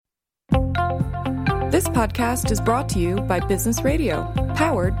This podcast is brought to you by Business Radio,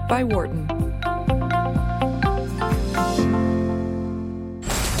 powered by Wharton.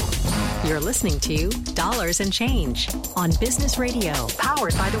 You're listening to Dollars and Change on Business Radio,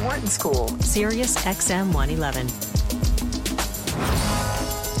 powered by the Wharton School, Sirius XM 111.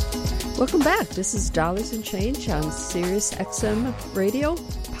 Welcome back. This is Dollars and Change on Sirius XM Radio,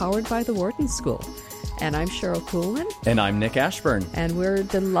 powered by the Wharton School. And I'm Cheryl Kuhlman. And I'm Nick Ashburn. And we're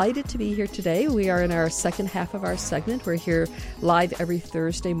delighted to be here today. We are in our second half of our segment. We're here live every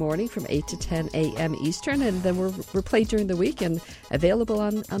Thursday morning from 8 to 10 a.m. Eastern. And then we're played during the week and available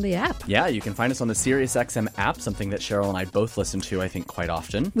on the app. Yeah, you can find us on the SiriusXM app, something that Cheryl and I both listen to, I think, quite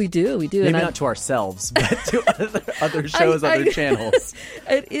often. We do. Maybe not to ourselves, but to other shows, other channels.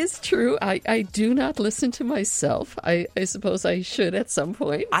 It is true. I do not listen to myself. I suppose I should at some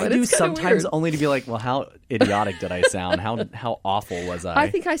point. I do sometimes, only to be like, well, how idiotic did I sound? How awful was I? I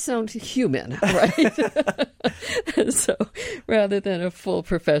think I sound human, right? So rather than a full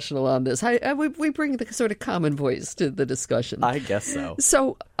professional on this, we bring the sort of common voice to the discussion. I guess so.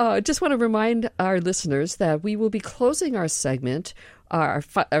 So just want to remind our listeners that we will be closing our segment. Our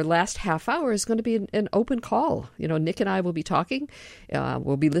last half hour is going to be an open call. You know, Nick and I will be talking.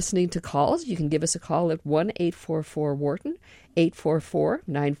 We'll be listening to calls. You can give us a call at 1-844-WHARTON,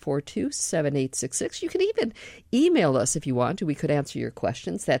 844-942-7866. You can even email us if you want to. We could answer your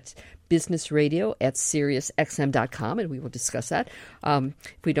questions. That's businessradio@SiriusXM.com, and we will discuss that. If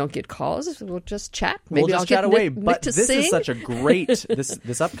we don't get calls, we'll just chat. Maybe we'll just I'll chat get away. Nick But to this sing. is such a great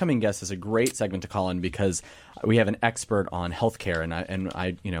this upcoming guest is a great segment to call in because we have an expert on healthcare, and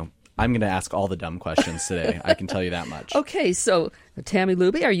I I'm going to ask all the dumb questions today. I can tell you that much. Okay, so Tammy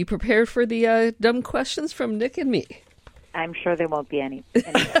Luby, are you prepared for the dumb questions from Nick and me? I'm sure there won't be any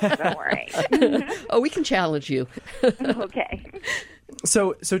don't worry. Oh, we can challenge you. Okay.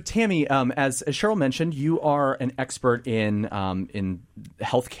 So Tammy, as Cheryl mentioned, you are an expert in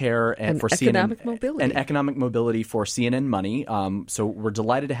healthcare and for economic CNN, mobility and economic mobility for CNN Money. So we're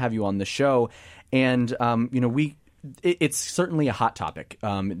delighted to have you on the show, and it's certainly a hot topic.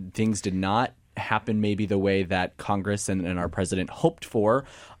 Things did not happen maybe the way that Congress and our president hoped for,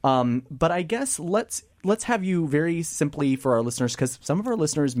 but I guess let's have you very simply for our listeners, because some of our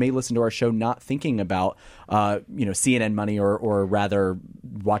listeners may listen to our show not thinking about CNN Money or rather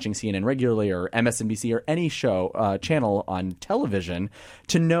watching CNN regularly or MSNBC or any show channel on television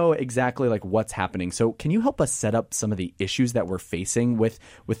to know exactly like what's happening. So can you help us set up some of the issues that we're facing with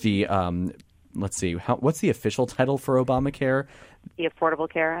the let's see, what's the official title for Obamacare? The Affordable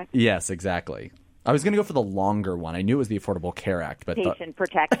Care Act? Yes, exactly. I was going to go for the longer one. I knew it was the Affordable Care Act. But Patient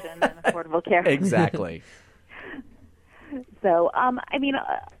Protection and Affordable Care. Exactly. So,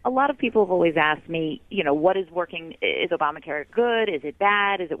 a lot of people have always asked me, what is working? Is Obamacare good? Is it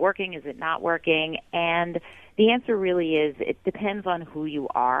bad? Is it working? Is it not working? And the answer really is it depends on who you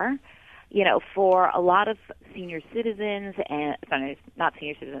are. For a lot of senior citizens not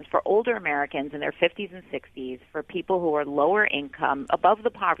senior citizens, for older Americans in their 50s and 60s, for people who are lower income, above the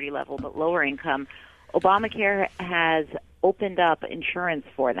poverty level, but lower income, Obamacare has opened up insurance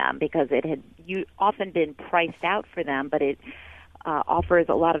for them because it had often been priced out for them, but it offers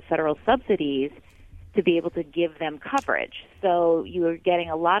a lot of federal subsidies to be able to give them coverage. So you are getting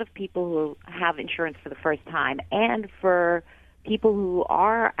a lot of people who have insurance for the first time, and for people who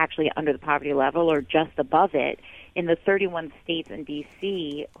are actually under the poverty level or just above it, in the 31 states in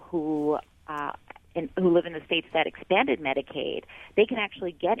D.C. who live in the states that expanded Medicaid, they can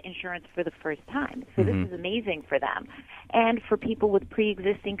actually get insurance for the first time. So This is amazing for them. And for people with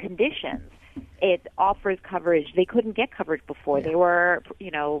pre-existing conditions, it offers coverage. They couldn't get coverage before. They were,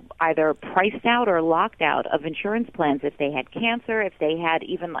 either priced out or locked out of insurance plans if they had cancer, if they had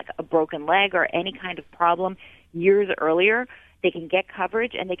even like a broken leg or any kind of problem years earlier. They can get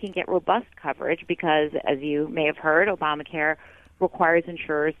coverage, and they can get robust coverage because, as you may have heard, Obamacare requires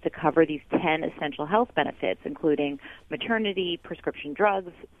insurers to cover these 10 essential health benefits, including maternity, prescription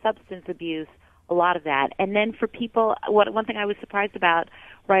drugs, substance abuse, a lot of that. And then for people, one thing I was surprised about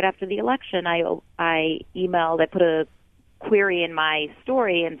right after the election, I put a query in my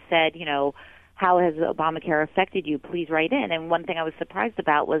story and said, how has Obamacare affected you? Please write in. And one thing I was surprised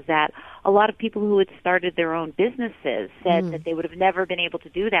about was that a lot of people who had started their own businesses said that they would have never been able to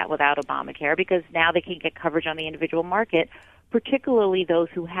do that without Obamacare because now they can get coverage on the individual market, particularly those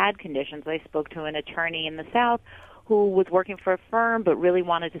who had conditions. I spoke to an attorney in the South who was working for a firm but really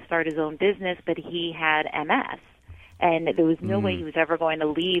wanted to start his own business, but he had MS. And there was no way he was ever going to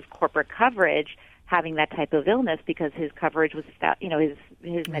leave corporate coverage having that type of illness because his coverage was,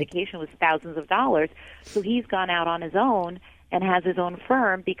 his medication was thousands of dollars. So he's gone out on his own and has his own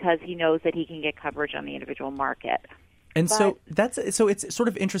firm because he knows that he can get coverage on the individual market. And so it's sort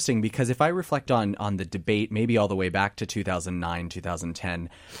of interesting because if I reflect on the debate, maybe all the way back to 2009, 2010,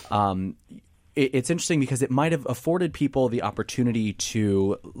 it's interesting because it might have afforded people the opportunity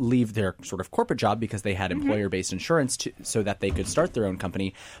to leave their sort of corporate job because they had employer-based insurance so that they could start their own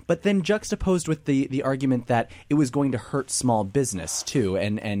company, but then juxtaposed with the argument that it was going to hurt small business too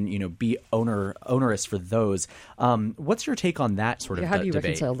and be onerous for those. What's your take on that sort of How do you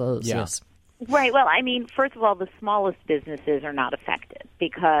debate? reconcile those? Yeah. Yes. Right. Well, I mean, first of all, the smallest businesses are not affected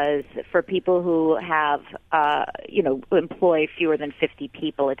because for people who have, employ fewer than 50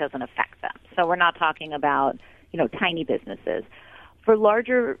 people, it doesn't affect them. So we're not talking about, tiny businesses.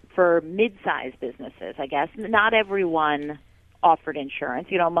 For mid-sized businesses, I guess, not everyone offered insurance.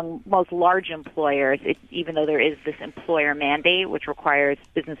 Among most large employers, even though there is this employer mandate, which requires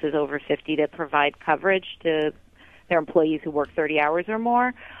businesses over 50 to provide coverage to their employees who work 30 hours or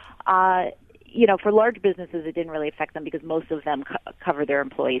more, for large businesses, it didn't really affect them because most of them cover their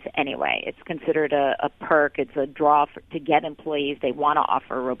employees anyway. It's considered a perk. It's a draw to get employees. They want to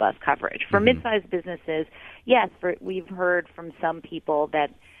offer robust coverage. For mid-sized businesses, yes, we've heard from some people that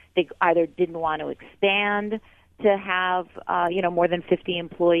they either didn't want to expand to have, more than 50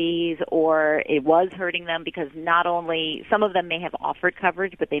 employees, or it was hurting them because not only some of them may have offered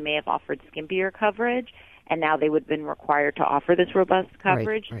coverage, but they may have offered skimpier coverage. And now they would have been required to offer this robust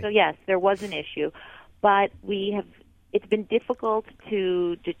coverage. Right. So, yes, there was an issue. But it's been difficult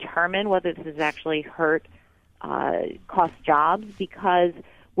to determine whether this has actually hurt cost jobs because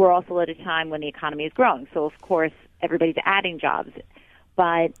we're also at a time when the economy is growing. So, of course, everybody's adding jobs.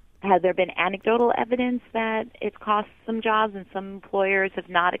 But has there been anecdotal evidence that it's cost some jobs and some employers have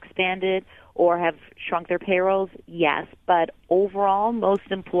not expanded or have shrunk their payrolls? Yes. But overall, most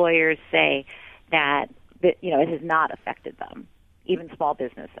employers say that it has not affected them, even small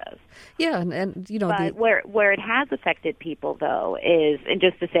businesses. Yeah, but where it has affected people, though, is, and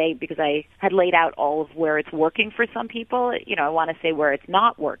just to say, because I had laid out all of where it's working for some people, I want to say where it's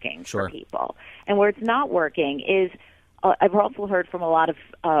not working for people. And where it's not working is, I've also heard from a lot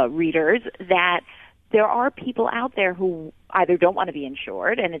of readers that there are people out there who either don't want to be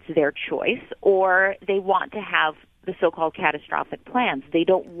insured, and it's their choice, or they want to have the so-called catastrophic plans. They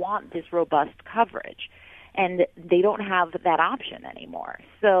don't want this robust coverage. And they don't have that option anymore.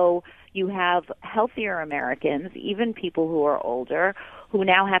 So you have healthier Americans, even people who are older, who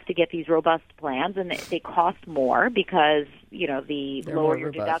now have to get these robust plans, and they cost more because, the lower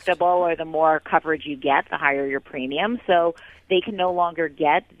your deductible or the more coverage you get, the higher your premium. So they can no longer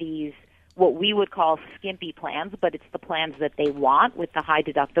get these, what we would call skimpy plans, but it's the plans that they want with the high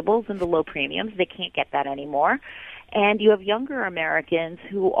deductibles and the low premiums. They can't get that anymore. And you have younger Americans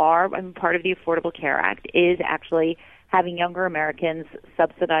who are, part of the Affordable Care Act is actually having younger Americans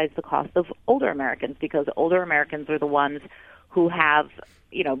subsidize the cost of older Americans because older Americans are the ones who have,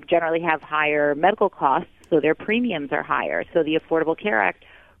 generally have higher medical costs, so their premiums are higher. So the Affordable Care Act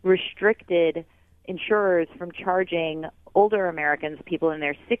restricted insurers from charging older Americans, people in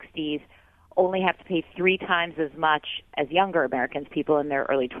their 60s, only have to pay 3 times as much as younger Americans, people in their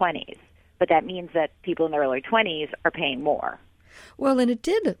early 20s. But that means that people in their early 20s are paying more. Well, and it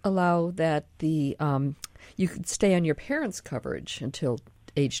did allow that you could stay on your parents' coverage until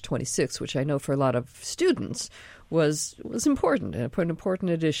age 26, which I know for a lot of students was important, an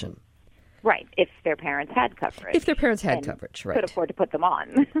important addition. Right, if their parents had coverage. If their parents had coverage, right. Could afford to put them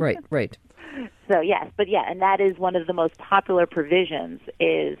on. Right. So, yes, and that is one of the most popular provisions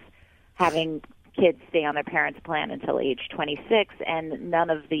is having kids stay on their parents' plan until age 26, and none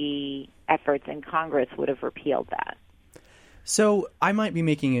of the efforts in Congress would have repealed that. So I might be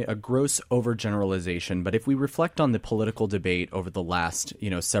making a gross overgeneralization, but if we reflect on the political debate over the last,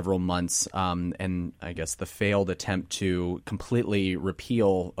 several months, and I guess the failed attempt to completely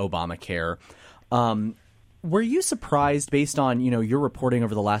repeal Obamacare, were you surprised based on, your reporting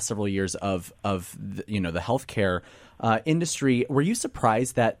over the last several years of the healthcare industry? Were you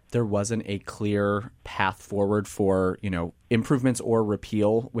surprised that there wasn't a clear path forward for, improvements or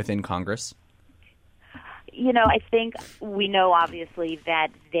repeal within Congress? I think we know obviously that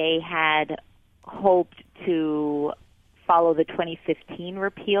they had hoped to follow the 2015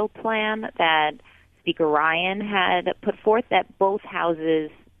 repeal plan that Speaker Ryan had put forth that both houses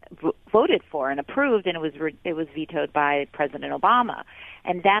voted for and approved, and it was vetoed by President Obama.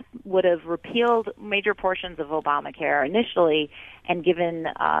 And that would have repealed major portions of Obamacare initially and given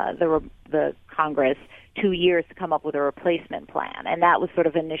the Congress 2 years to come up with a replacement plan. And that was sort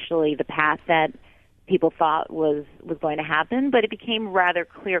of initially the path that people thought was going to happen. But it became rather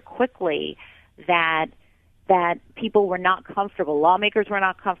clear quickly that that people were not comfortable. Lawmakers were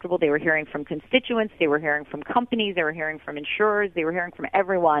not comfortable. They were hearing from constituents. They were hearing from companies. They were hearing from insurers. They were hearing from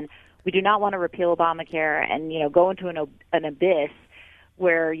everyone. We do not want to repeal Obamacare and, go into an abyss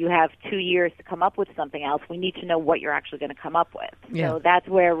where you have 2 years to come up with something else. We need to know what you're actually going to come up with. Yeah. So that's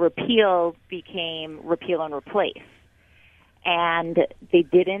where repeal became repeal and replace. And they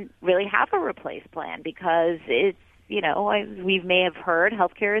didn't really have a replace plan because it's, we may have heard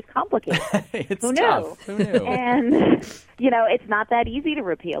healthcare is complicated. It's Who tough. knew? Who knew? And, it's not that easy to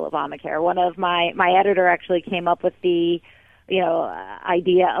repeal Obamacare. One of my editor actually came up with the,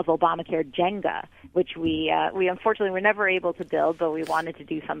 idea of Obamacare Jenga, which we unfortunately were never able to build, but we wanted to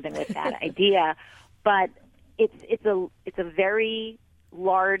do something with that idea. But it's a very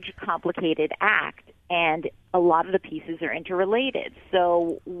large, complicated act, and a lot of the pieces are interrelated.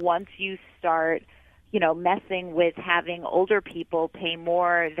 So once you start messing with having older people pay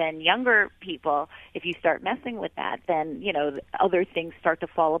more than younger people, if you start messing with that, then, other things start to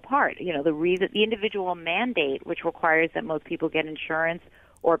fall apart. The individual mandate, which requires that most people get insurance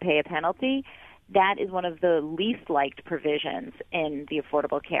or pay a penalty, that is one of the least liked provisions in the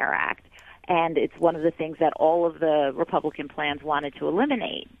Affordable Care Act. And it's one of the things that all of the Republican plans wanted to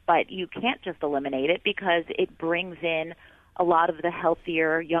eliminate. But you can't just eliminate it because it brings in a lot of the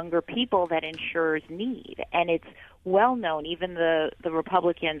healthier, younger people that insurers need. And it's well known, even the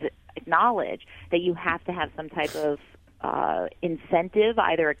Republicans acknowledge that you have to have some type of incentive,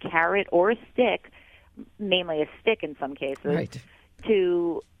 either a carrot or a stick, mainly a stick in some cases, Right.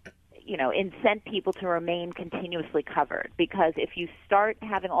 to incent people to remain continuously covered. Because if you start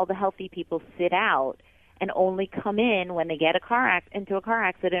having all the healthy people sit out and only come in when they get into a car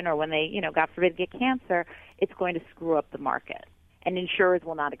accident or when they, God forbid, get cancer, it's going to screw up the market. And insurers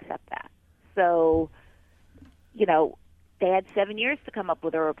will not accept that. So, they had 7 years to come up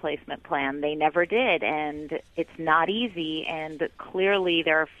with a replacement plan. They never did, and it's not easy. And clearly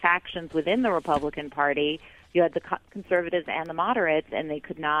there are factions within the Republican Party. You had the conservatives and the moderates, and they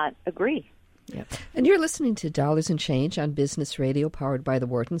could not agree. Yeah. And you're listening to Dollars and Change on Business Radio, powered by the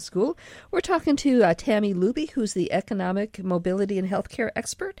Wharton School. We're talking to Tammy Luby, who's the economic mobility and healthcare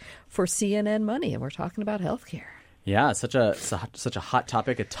expert for CNN Money, and we're talking about healthcare. Yeah, such a hot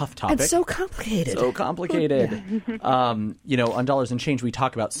topic, a tough topic. And so complicated. So complicated. On Dollars and Change, we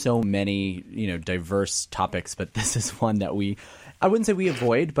talk about so many, diverse topics, but this is one that I wouldn't say we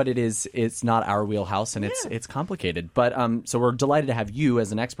avoid, but it's not our wheelhouse, and it's complicated. But so we're delighted to have you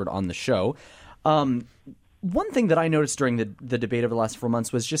as an expert on the show. One thing that I noticed during the debate over the last 4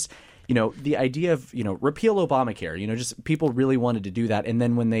 months was just, the idea of, repeal Obamacare. Just people really wanted to do that, and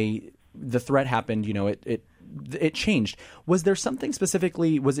then when the threat happened, it changed. Was there something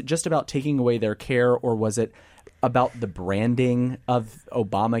specifically? Was it just about taking away their care, or was it about the branding of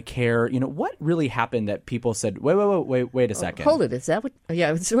Obamacare? What really happened that people said, wait a second. Hold it. Is that what?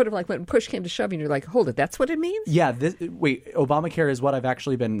 Yeah, it's sort of like when push came to shove, and you're like, hold it. That's what it means? Yeah. Obamacare is what I've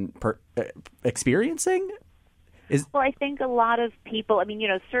actually been experiencing? Well, I think a lot of people,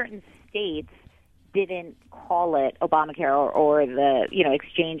 certain states didn't call it Obamacare or the,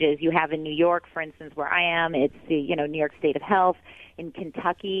 exchanges you have in New York, for instance, where I am. It's the, New York State of Health. In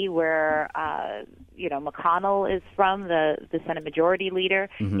Kentucky, where, McConnell is from, the Senate Majority Leader,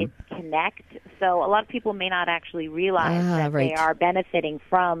 it's Connect. So a lot of people may not actually realize that right. they are benefiting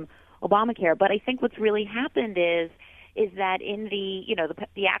from Obamacare. But I think what's really happened is that in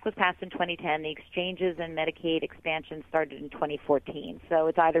the act was passed in 2010, the exchanges and Medicaid expansion started in 2014. So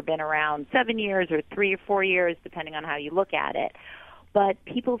it's either been around 7 years or 3 or 4 years, depending on how you look at it. But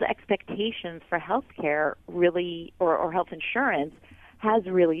people's expectations for health care really, or health insurance, has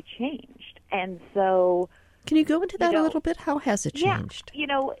really changed. And so... Can you go into that a little bit? How has it changed?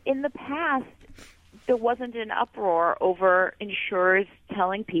 Yeah. In the past, there wasn't an uproar over insurers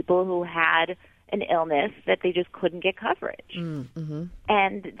telling people who had an illness that they just couldn't get coverage. Mm-hmm.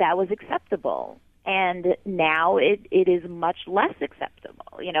 And that was acceptable. And now it is much less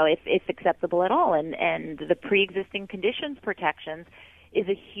acceptable, if acceptable at all. And the pre-existing conditions protections is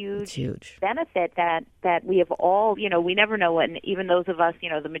a huge benefit that we have all, we never know when, even those of us,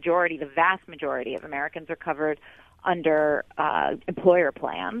 the vast majority of Americans are covered under employer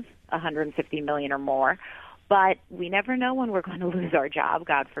plans, 150 million or more. But we never know when we're going to lose our job,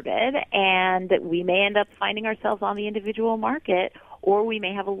 God forbid, and we may end up finding ourselves on the individual market, or we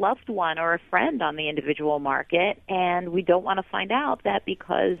may have a loved one or a friend on the individual market, and we don't want to find out that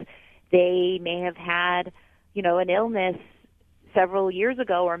because they may have had, an illness several years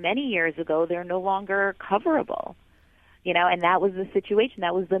ago or many years ago, they're no longer coverable. And that was the situation.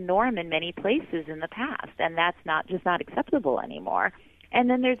 That was the norm in many places in the past, and that's not acceptable anymore. And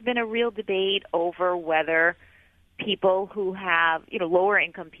then there's been a real debate over whether people who have, lower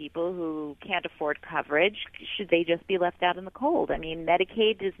income people who can't afford coverage, should they just be left out in the cold? I mean,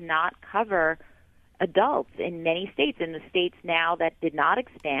 Medicaid does not cover adults in many states, in the states now that did not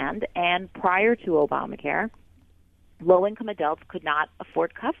expand, and prior to Obamacare, low-income adults could not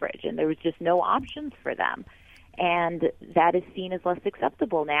afford coverage, and there was just no options for them. And that is seen as less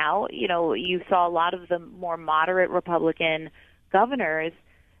acceptable now. You saw a lot of the more moderate Republican governors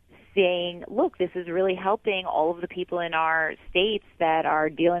saying, look, this is really helping all of the people in our states that are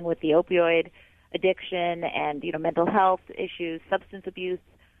dealing with the opioid addiction and, mental health issues, substance abuse.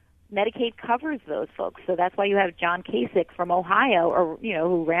 Medicaid covers those folks. So that's why you have John Kasich from Ohio,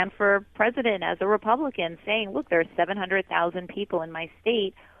 who ran for president as a Republican, saying, look, there are 700,000 people in my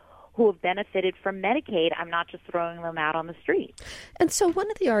state who have benefited from Medicaid. I'm not just throwing them out on the street. And so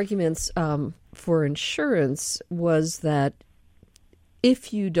one of the arguments for insurance was that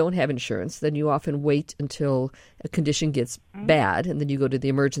if you don't have insurance, then you often wait until a condition gets bad, and then you go to the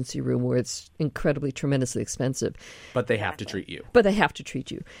emergency room where it's incredibly, tremendously expensive. But they have to treat you.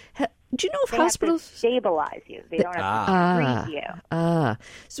 Do you know if they hospitals have to stabilize you? They don't have to treat you.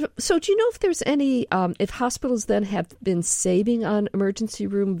 So do you know if there's any if hospitals then have been saving on emergency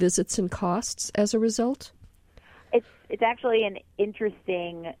room visits and costs as a result? It's actually an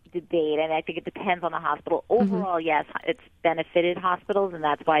interesting debate, and I think it depends on the hospital. Overall, yes, it's benefited hospitals, and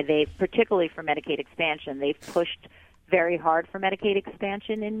that's why they've, particularly for Medicaid expansion, they've pushed very hard for Medicaid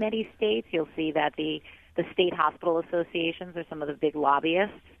expansion in many states. You'll see that the state hospital associations are some of the big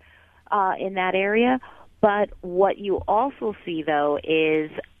lobbyists in that area. But what you also see, though,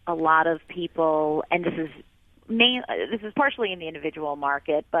 is a lot of people, and this is partially in the individual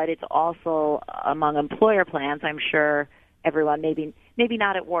market, but it's also among employer plans. I'm sure everyone, maybe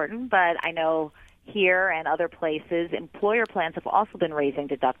not at Wharton, but I know here and other places, employer plans have also been raising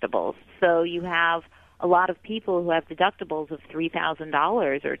deductibles. So you have a lot of people who have deductibles of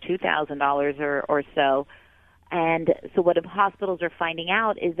 $3,000 or $2,000 or so. And so what hospitals are finding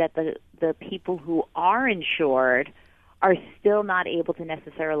out is that the people who are insured are still not able to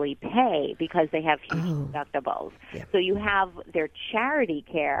necessarily pay because they have huge deductibles. Yeah. So you have their charity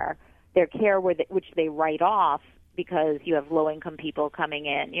care, their care which they write off because you have low-income people coming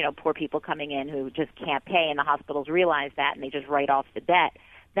in, poor people coming in who just can't pay, and the hospitals realize that, and they just write off the debt.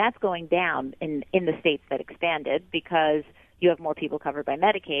 That's going down in the states that expanded because you have more people covered by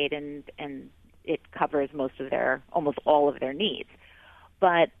Medicaid, and it covers almost all of their needs.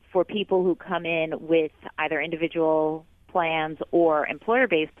 But for people who come in with either individual plans or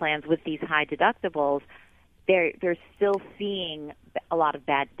employer-based plans with these high deductibles, they're still seeing a lot of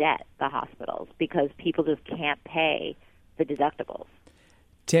bad debt, the hospitals, because people just can't pay the deductibles.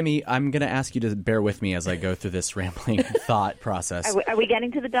 Tammy, I'm going to ask you to bear with me as I go through this rambling thought process. Are we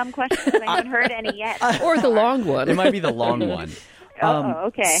getting to the dumb questions? I haven't heard any yet. Or the long one. It might be the long one.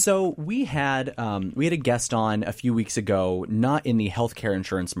 Okay. So we had a guest on a few weeks ago, not in the healthcare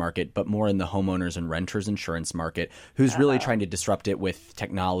insurance market, but more in the homeowners and renters insurance market, who's really trying to disrupt it with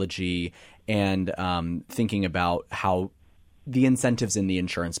technology and thinking about how the incentives in the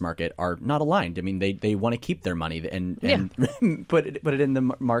insurance market are not aligned. I mean, they want to keep their money and put it in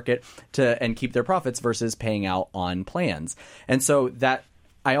the market and keep their profits versus paying out on plans. And so that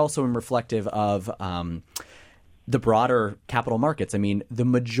I also am reflective of the broader capital markets. I mean, the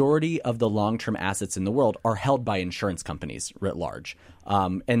majority of the long-term assets in the world are held by insurance companies writ large.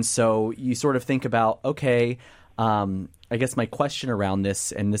 And so you sort of think about, okay, I guess my question around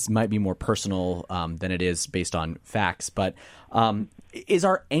this, and this might be more personal than it is based on facts, but is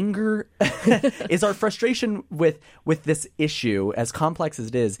our anger, is our frustration with this issue, as complex as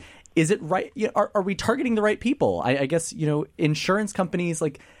it is it right? Are we targeting the right people? I guess, insurance companies,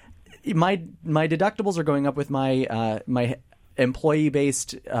 like my deductibles are going up with my my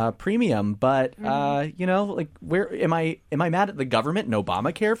employee-based premium, but where am I mad at the government and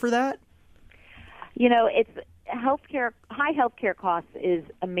Obamacare for that? It's high healthcare costs is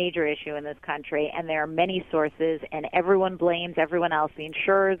a major issue in this country, and there are many sources, and everyone blames everyone else. The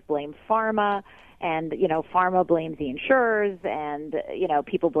insurers blame pharma, and pharma blames the insurers, and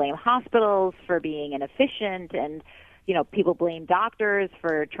people blame hospitals for being inefficient, and people blame doctors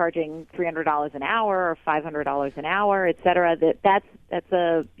for charging $300 an hour or $500 an hour, et cetera. That's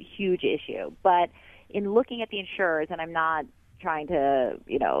a huge issue. But in looking at the insurers, and I'm not trying to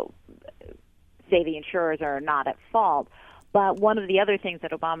say the insurers are not at fault, but one of the other things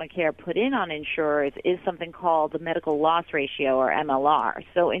that Obamacare put in on insurers is something called the medical loss ratio, or MLR.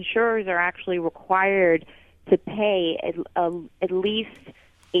 So insurers are actually required to pay at least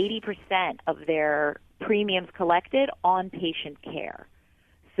 80% of their premiums collected on patient care.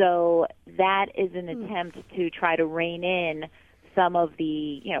 So that is an attempt to try to rein in some of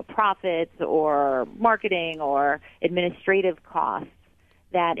the, profits or marketing or administrative costs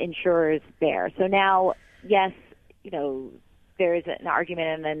that insurers bear. So now, yes, there is an argument,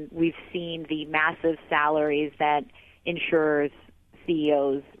 and then we've seen the massive salaries that insurers,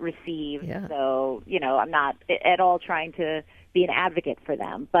 CEOs receive. Yeah. So, I'm not at all trying to be an advocate for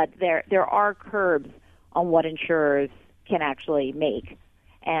them, but there are curbs on what insurers can actually make.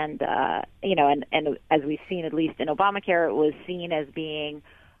 And, and as we've seen, at least in Obamacare, it was seen as being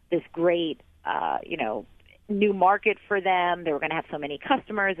this great, new market for them. They were going to have so many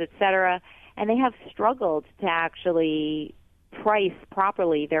customers, et cetera. And they have struggled to actually price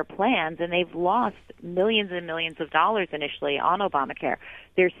properly their plans, and they've lost millions and millions of dollars initially on Obamacare.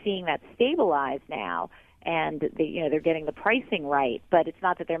 They're seeing that stabilize now, and they're getting the pricing right. But it's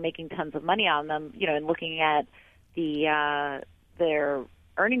not that they're making tons of money on them. And looking at their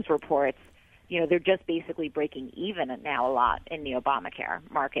earnings reports, they're just basically breaking even now a lot in the Obamacare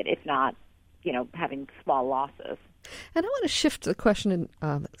market, if not, having small losses. And I want to shift the question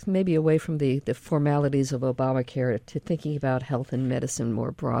maybe away from the formalities of Obamacare to thinking about health and medicine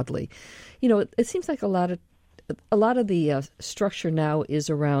more broadly. It seems like a lot of the structure now is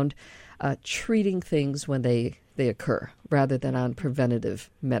around treating things when they occur, rather than on preventative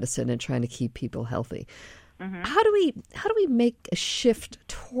medicine and trying to keep people healthy. Mm-hmm. How do we make a shift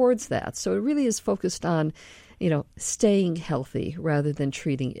towards that? So it really is focused on, staying healthy rather than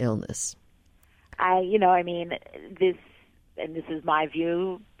treating illness. This is my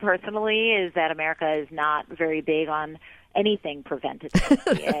view personally, is that America is not very big on anything preventative.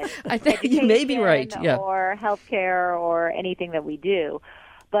 I think you may be right. Yeah. Or healthcare or anything that we do.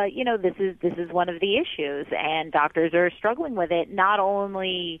 But, this is one of the issues, and doctors are struggling with it, not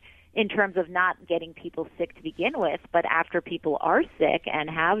only in terms of not getting people sick to begin with, but after people are sick and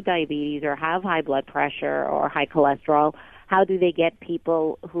have diabetes or have high blood pressure or high cholesterol, how do they get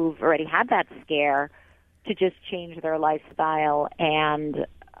people who've already had that scare to just change their lifestyle and,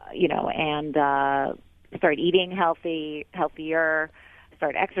 start eating healthier,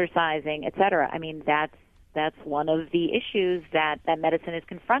 start exercising, et cetera? That's one of the issues that medicine is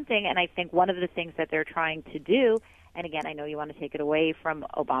confronting, and I think one of the things that they're trying to do, and again, I know you want to take it away from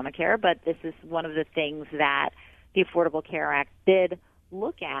Obamacare, but this is one of the things that the Affordable Care Act did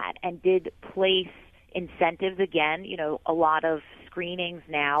look at and did place incentives. Again, a lot of screenings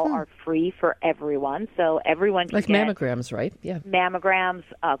now are free for everyone, so everyone can get mammograms, right? Yeah, mammograms,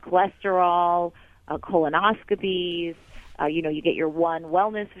 cholesterol, colonoscopies. You get your one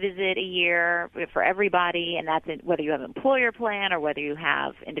wellness visit a year for everybody, and that's whether you have an employer plan or whether you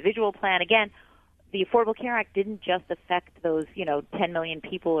have individual plan. Again, the Affordable Care Act didn't just affect those, 10 million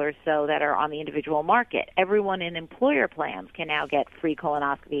people or so that are on the individual market. Everyone in employer plans can now get free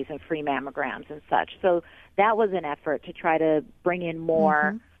colonoscopies and free mammograms and such. So that was an effort to try to bring in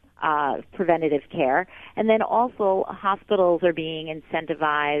more preventative care. And then also hospitals are being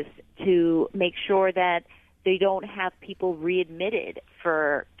incentivized to make sure that they don't have people readmitted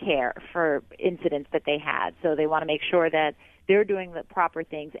for care for incidents that they had. So they want to make sure that they're doing the proper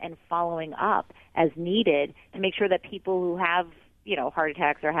things and following up as needed to make sure that people who have, heart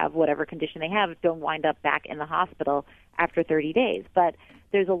attacks or have whatever condition they have don't wind up back in the hospital after 30 days. But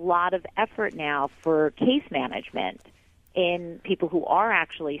there's a lot of effort now for case management in people who are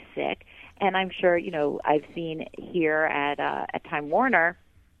actually sick. And I'm sure, I've seen here at Time Warner,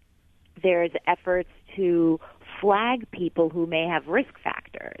 there's efforts to flag people who may have risk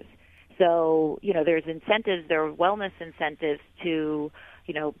factors. So, there's incentives, there are wellness incentives to,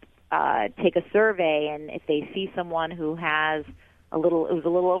 take a survey, and if they see someone who has who's a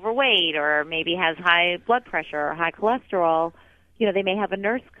little overweight or maybe has high blood pressure or high cholesterol, they may have a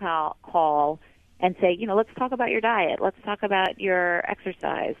nurse call and say, let's talk about your diet, let's talk about your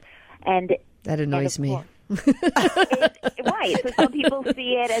exercise. And that annoys me. Right. So some people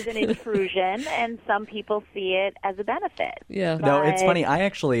see it as an intrusion, and some people see it as a benefit. Yeah. No, it's funny. I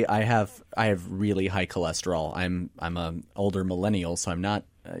have really high cholesterol. I'm an older millennial, so I'm not.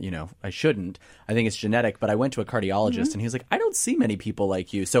 I shouldn't. I think it's genetic, but I went to a cardiologist and he was like, I don't see many people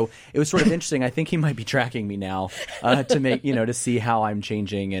like you. So it was sort of interesting. I think he might be tracking me now to make, to see how I'm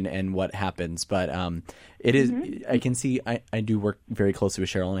changing and what happens. But it is, I can see, I do work very closely with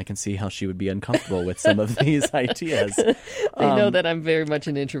Cheryl, and I can see how she would be uncomfortable with some of these ideas. I know that I'm very much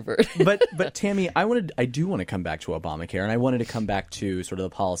an introvert. but Tammy, I do want to come back to Obamacare, and I wanted to come back to sort of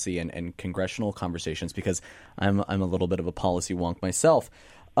the policy and congressional conversations, because I'm a little bit of a policy wonk myself.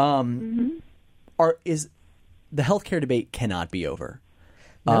 Is the healthcare debate cannot be over.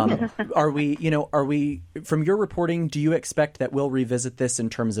 Are we, from your reporting, do you expect that we'll revisit this in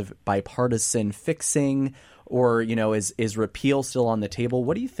terms of bipartisan fixing, or, is repeal still on the table?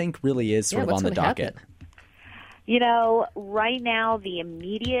 What do you think really is sort of on the docket? Happen? Right now,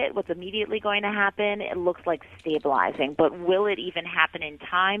 what's immediately going to happen, it looks like stabilizing. But will it even happen in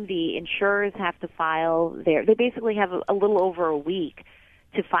time? The insurers have to they basically have a little over a week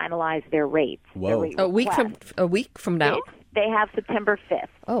to finalize their rates. Whoa. Their rate A week from now? They have September 5th.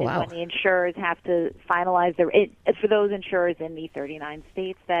 Oh, wow. When the insurers have to finalize for those insurers in the 39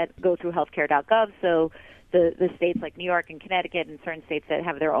 states that go through healthcare.gov. So the states like New York and Connecticut and certain states that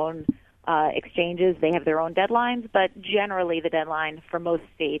have their own exchanges, they have their own deadlines, but generally the deadline for most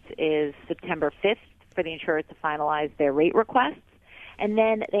states is September 5th for the insurers to finalize their rate requests. And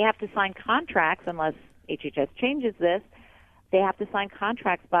then they have to sign contracts, unless HHS changes this, they have to sign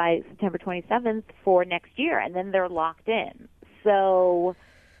contracts by September 27th for next year, and then they're locked in. So,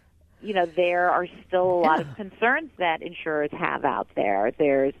 there are still a lot of concerns that insurers have out there.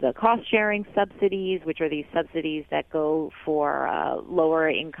 There's the cost-sharing subsidies, which are these subsidies that go for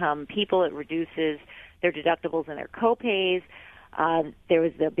lower-income people. It reduces their deductibles and their co-pays. There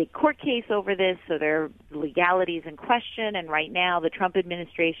was a big court case over this, so there are legalities in question, and right now the Trump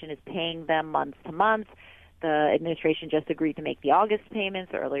administration is paying them month to month. The administration just agreed to make the August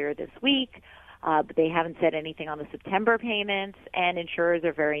payments earlier this week. But they haven't said anything on the September payments, and insurers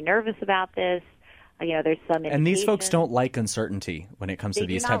are very nervous about this. There's some and these folks don't like uncertainty when it comes to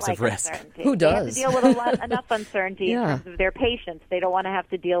these types of risk. Who does? They have to deal with enough uncertainty in terms of their patients. They don't want to have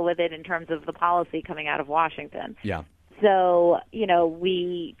to deal with it in terms of the policy coming out of Washington. Yeah. So,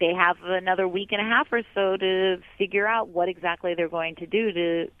 they have another week and a half or so to figure out what exactly they're going to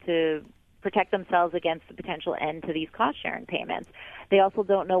do to protect themselves against the potential end to these cost-sharing payments. They also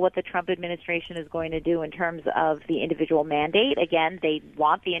don't know what the Trump administration is going to do in terms of the individual mandate. Again, they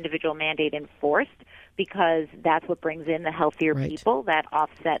want the individual mandate enforced because that's what brings in the healthier people that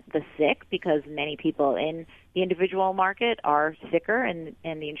offset the sick, because many people in the individual market are sicker, and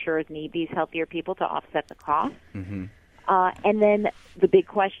the insurers need these healthier people to offset the cost. Mm-hmm. And then the big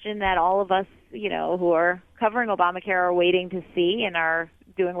question that all of us, who are covering Obamacare are waiting to see and are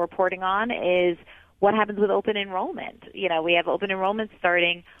doing reporting on is what happens with open enrollment. We have open enrollment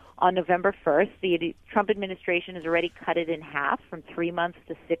starting on November 1st. The Trump administration has already cut it in half from 3 months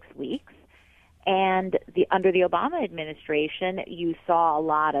to 6 weeks. And under the Obama administration, you saw a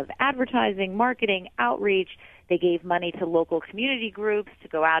lot of advertising, marketing, outreach. They gave money to local community groups to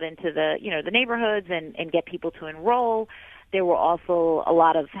go out into the neighborhoods and get people to enroll. There were also a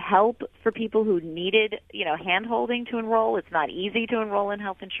lot of help for people who needed, hand-holding to enroll. It's not easy to enroll in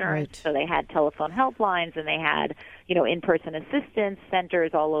health insurance, so they had telephone helplines and they had, in-person assistance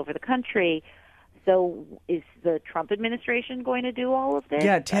centers all over the country. So is the Trump administration going to do all of this?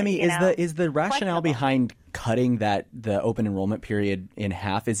 Yeah, Tammy, is the rationale behind cutting the open enrollment period in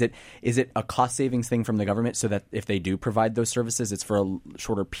half? Is it a cost savings thing from the government so that if they do provide those services, it's for a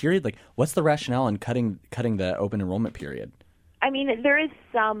shorter period? Like, what's the rationale in cutting the open enrollment period? I mean, there is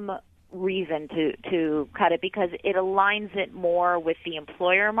some reason to cut it because it aligns it more with the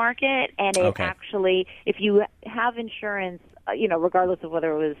employer market, and it actually, if you have insurance, regardless of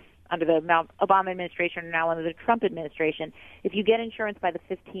whether it was under the Obama administration or now under the Trump administration, if you get insurance by the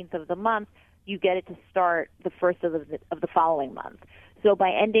 15th of the month, you get it to start the first of the following month. So by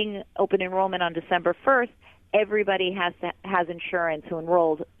ending open enrollment on December 1st, everybody has insurance who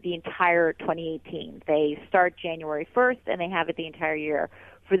enrolled the entire 2018. They start January 1st and they have it the entire year.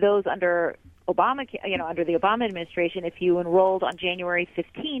 For those under under the Obama administration, if you enrolled on January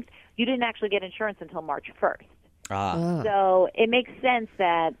 15th, you didn't actually get insurance until March 1st. So it makes sense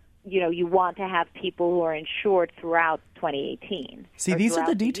that you want to have people who are insured throughout 2018. See, these are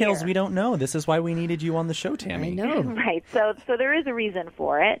the details we don't know. This is why we needed you on the show, Tammy. I know. Right. So there is a reason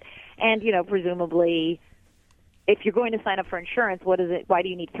for it. And, presumably, if you're going to sign up for insurance, what is it? Why do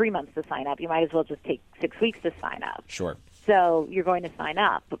you need 3 months to sign up? You might as well just take 6 weeks to sign up. Sure. So you're going to sign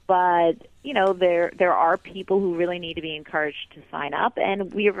up. But, there are people who really need to be encouraged to sign up.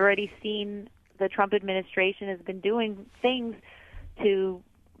 And we have already seen the Trump administration has been doing things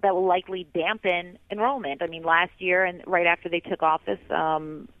that will likely dampen enrollment. I mean, last year and right after they took office,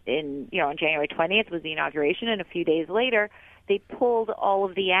 on January 20th was the inauguration, and a few days later, they pulled all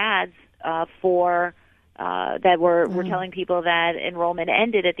of the ads that were telling people that enrollment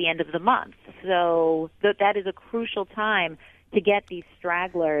ended at the end of the month. So that is a crucial time to get these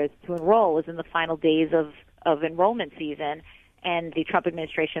stragglers to enroll, is in the final days of enrollment season, and the Trump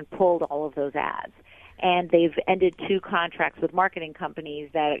administration pulled all of those ads. and they've ended 2 contracts with marketing companies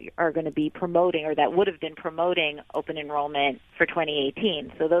that are going to be promoting, or that would have been promoting, open enrollment for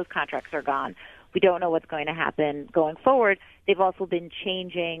 2018. So those contracts are gone. We don't know what's going to happen going forward. They've also been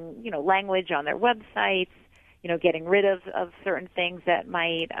changing, language on their websites, getting rid of certain things that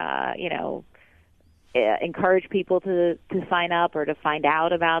might, encourage people to sign up or to find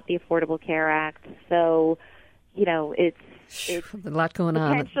out about the Affordable Care Act. So, it's a lot going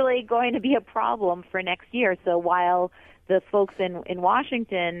on. Potentially going to be a problem for next year. So while the folks in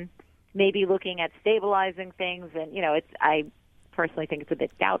Washington may be looking at stabilizing things, and I personally think it's a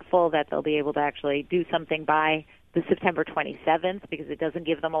bit doubtful that they'll be able to actually do something by the September 27th, because it doesn't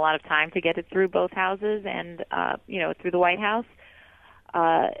give them a lot of time to get it through both houses and through the White House.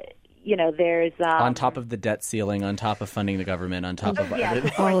 There's on top of the debt ceiling, on top of funding the government, on top of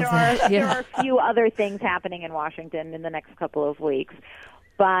everything. There are a few other things happening in Washington in the next couple of weeks.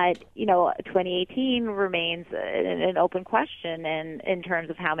 But, 2018 remains an open question in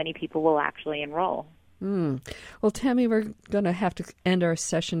terms of how many people will actually enroll. Well, Tammy, we're going to have to end our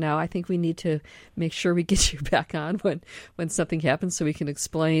session now. I think we need to make sure we get you back on when something happens so we can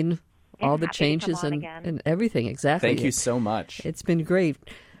explain all the changes and everything. Exactly. Thank you so much. It's been great.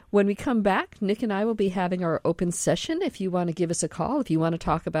 When we come back, Nick and I will be having our open session. If you want to give us a call, if you want to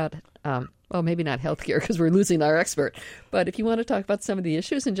talk about, maybe not healthcare because we're losing our expert, but if you want to talk about some of the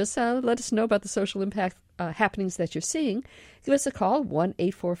issues and just let us know about the social impact happenings that you're seeing, give us a call,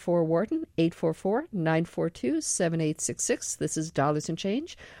 1-844-WHARTON, 844-942-7866. This is Dollars and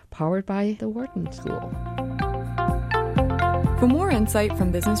Change, powered by the Wharton School. For more insight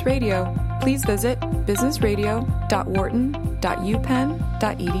from Business Radio, please visit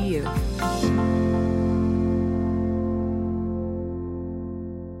businessradio.wharton.upenn.edu.